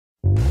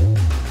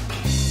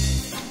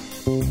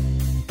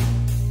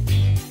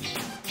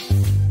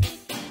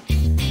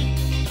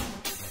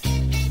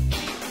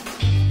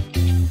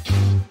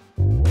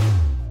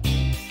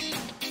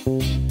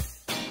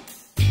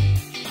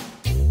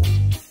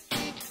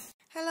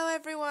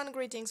and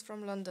greetings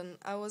from London.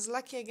 I was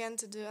lucky again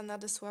to do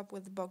another swap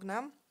with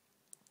BognaW,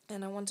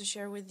 and I want to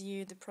share with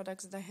you the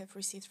products that I have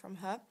received from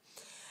her.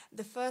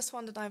 The first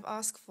one that I've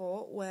asked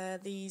for were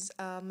these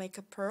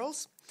makeup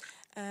pearls,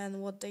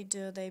 and what they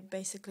do, they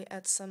basically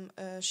add some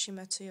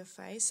shimmer to your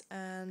face,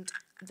 and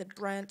the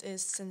brand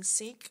is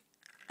ohfaciq,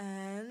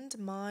 and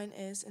mine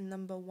is in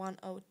number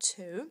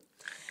 102.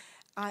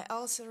 I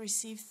also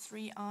received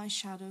 3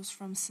 eyeshadows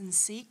from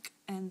ohfaciq,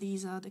 and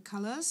these are the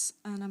colors,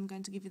 and I'm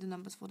going to give you the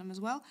numbers for them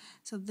as well.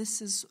 So this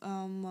is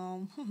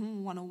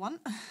 101,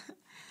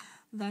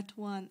 that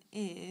one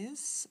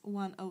is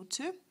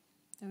 102,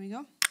 there we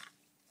go,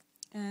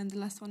 and the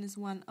last one is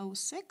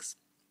 106.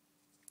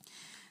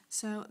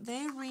 So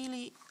they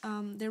really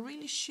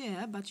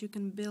sheer, but you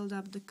can build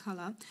up the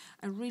color.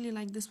 I really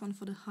like this one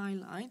for the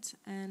highlight,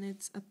 and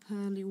it's a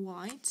pearly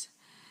white.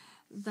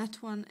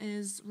 That one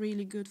is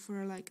really good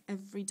for like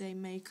everyday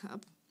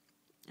makeup,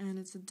 and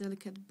it's a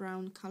delicate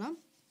brown color.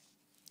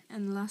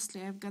 And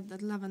lastly, I've got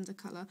that lavender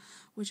color,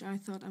 which I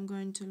thought I'm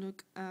going to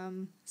look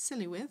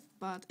silly with,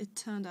 but it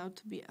turned out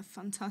to be a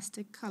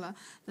fantastic color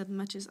that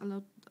matches a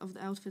lot of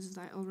the outfits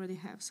that I already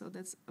have, so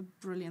that's a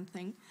brilliant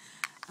thing.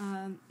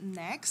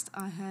 Next,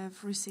 I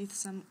have received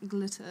some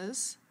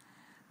glitters,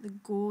 the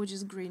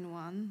gorgeous green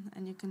one,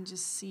 and you can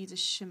just see the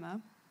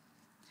shimmer.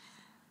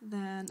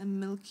 Then a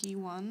milky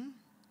one,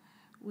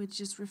 which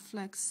just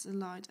reflects the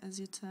light as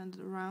you turn it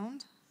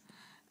around,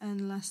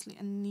 and lastly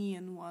a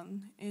neon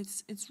one.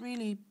 It's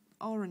really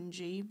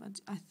orangey,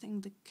 but I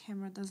think the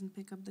camera doesn't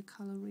pick up the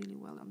color really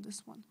well on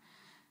this one.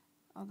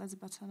 Oh, that's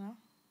better now.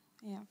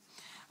 Yeah,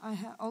 I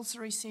also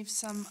received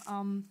some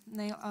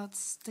nail art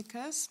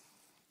stickers.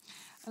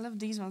 I love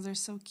these ones, they're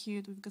so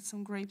cute. We've got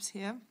some grapes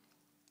here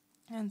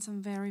and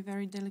some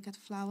very delicate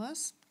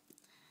flowers.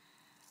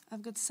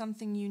 I've got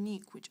something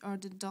unique, which are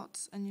the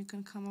dots, and you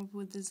can come up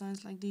with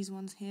designs like these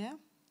ones here.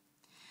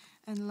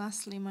 And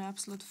lastly, my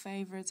absolute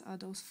favorites are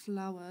those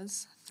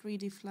flowers,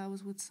 3D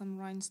flowers with some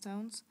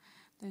rhinestones.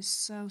 They're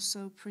so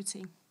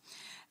pretty.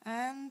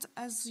 And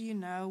as you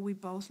know, we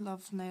both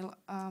love nail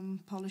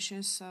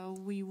polishes, so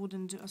we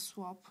wouldn't do a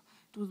swap.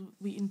 It would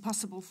be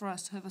impossible for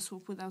us to have a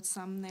swap without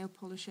some nail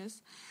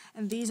polishes.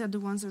 And these are the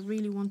ones I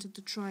really wanted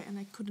to try, and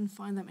I couldn't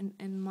find them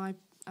in my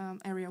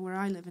area where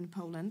I live in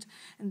Poland.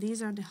 And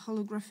these are the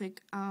holographic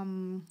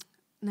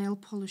nail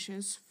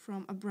polishes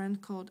from a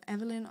brand called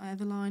Evelyn or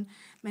Eveline.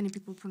 Many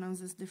people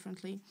pronounce this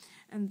differently.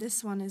 And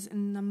this one is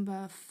in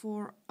number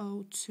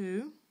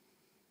 402.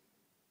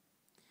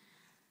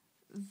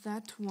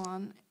 That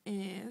one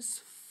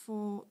is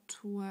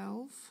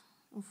 412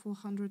 or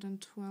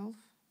 412.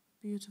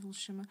 Beautiful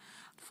shimmer.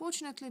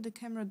 Unfortunately, the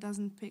camera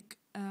doesn't pick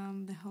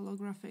the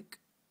holographic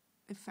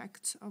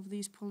effect of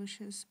these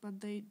polishes, but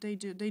they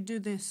do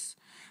this,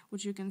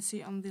 which you can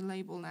see on the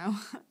label now.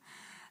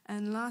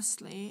 And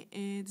lastly,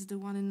 it's the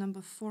one in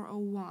number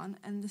 401,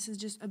 and this is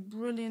just a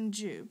brilliant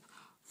dupe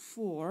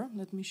for,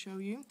 let me show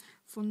you,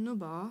 for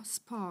Nubar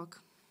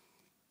Spark.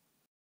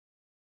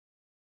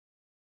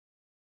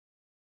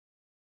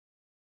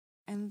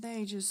 And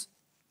they're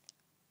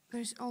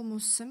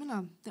almost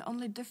similar. The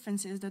only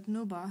difference is that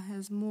Nubar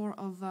has more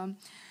of a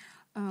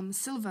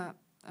silver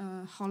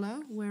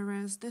hollow,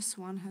 whereas this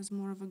one has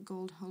more of a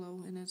gold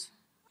hollow in it.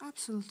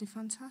 Absolutely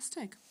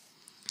fantastic.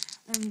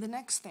 And the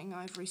next thing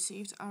I've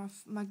received are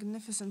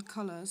magnificent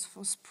colors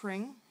for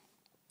spring.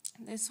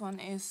 This one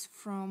is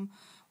from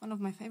one of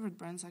my favorite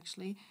brands,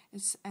 actually.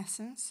 It's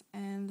Essence,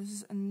 and this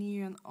is a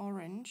neon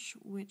orange,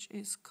 which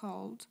is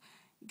called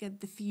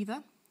Get the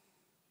Fever.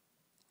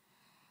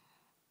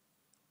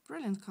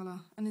 Brilliant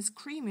color, and it's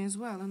creamy as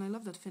well, and I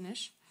love that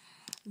finish.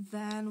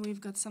 Then we've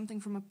got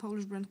something from a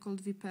Polish brand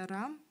called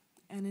Vipera,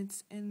 and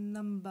it's in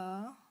number,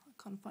 I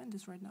can't find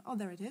this right now, oh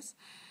there it is,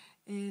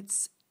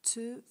 it's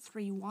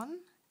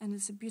 231, and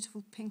it's a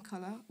beautiful pink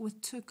color with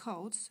 2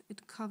 coats.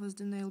 It covers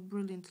the nail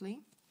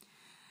brilliantly.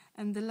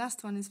 And the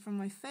last one is from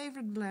my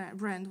favorite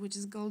brand, which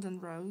is Golden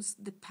Rose,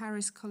 the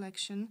Paris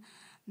collection,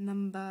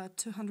 number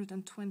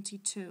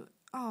 222.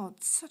 Oh,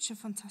 it's such a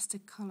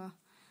fantastic color.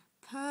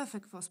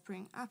 Perfect for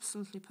spring,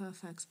 absolutely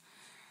perfect.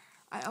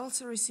 I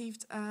also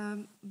received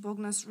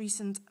BognaW's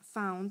recent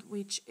found,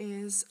 which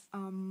is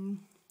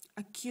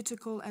a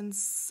cuticle and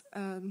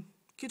skin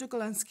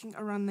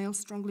around nail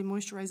strongly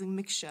moisturizing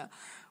mixture,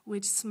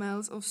 which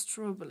smells of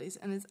strawberries,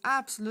 and it's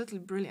absolutely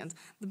brilliant.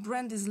 The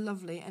brand is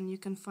lovely, and you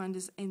can find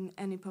this in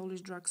any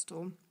Polish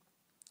drugstore.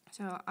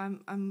 So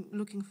I'm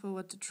looking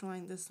forward to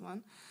trying this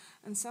one.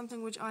 And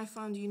something which I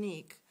found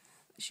unique,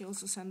 she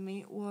also sent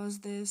me, was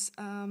this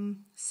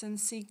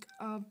ohfaciq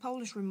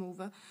polish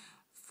remover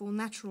for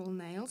natural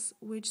nails,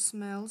 which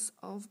smells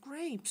of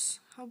grapes.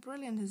 How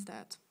brilliant is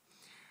that?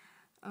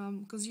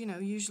 Because you know,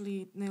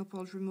 usually nail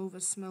polish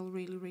removers smell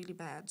really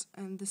bad,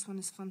 and this one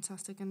is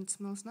fantastic and it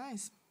smells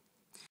nice.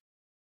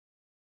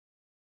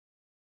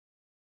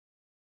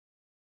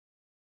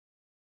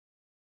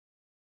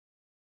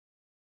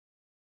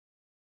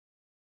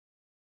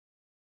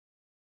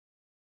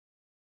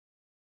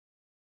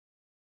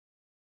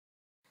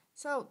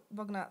 So,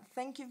 Bogna,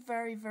 thank you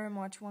very, very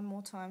much one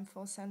more time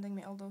for sending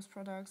me all those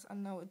products. I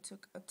know it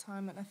took a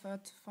time and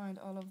effort to find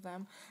all of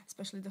them,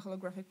 especially the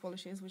holographic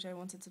polishes, which I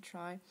wanted to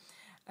try.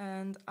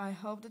 And I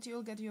hope that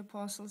you'll get your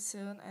parcel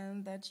soon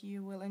and that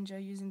you will enjoy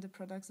using the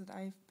products that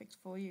I've picked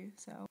for you.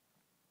 So,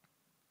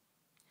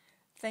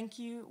 thank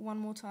you one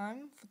more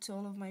time to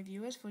all of my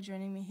viewers for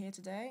joining me here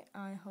today.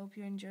 I hope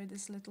you enjoyed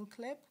this little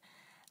clip.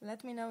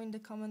 Let me know in the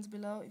comments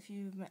below if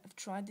you've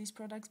tried these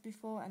products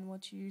before and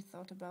what you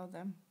thought about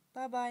them.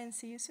 Bye bye and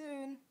see you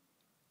soon!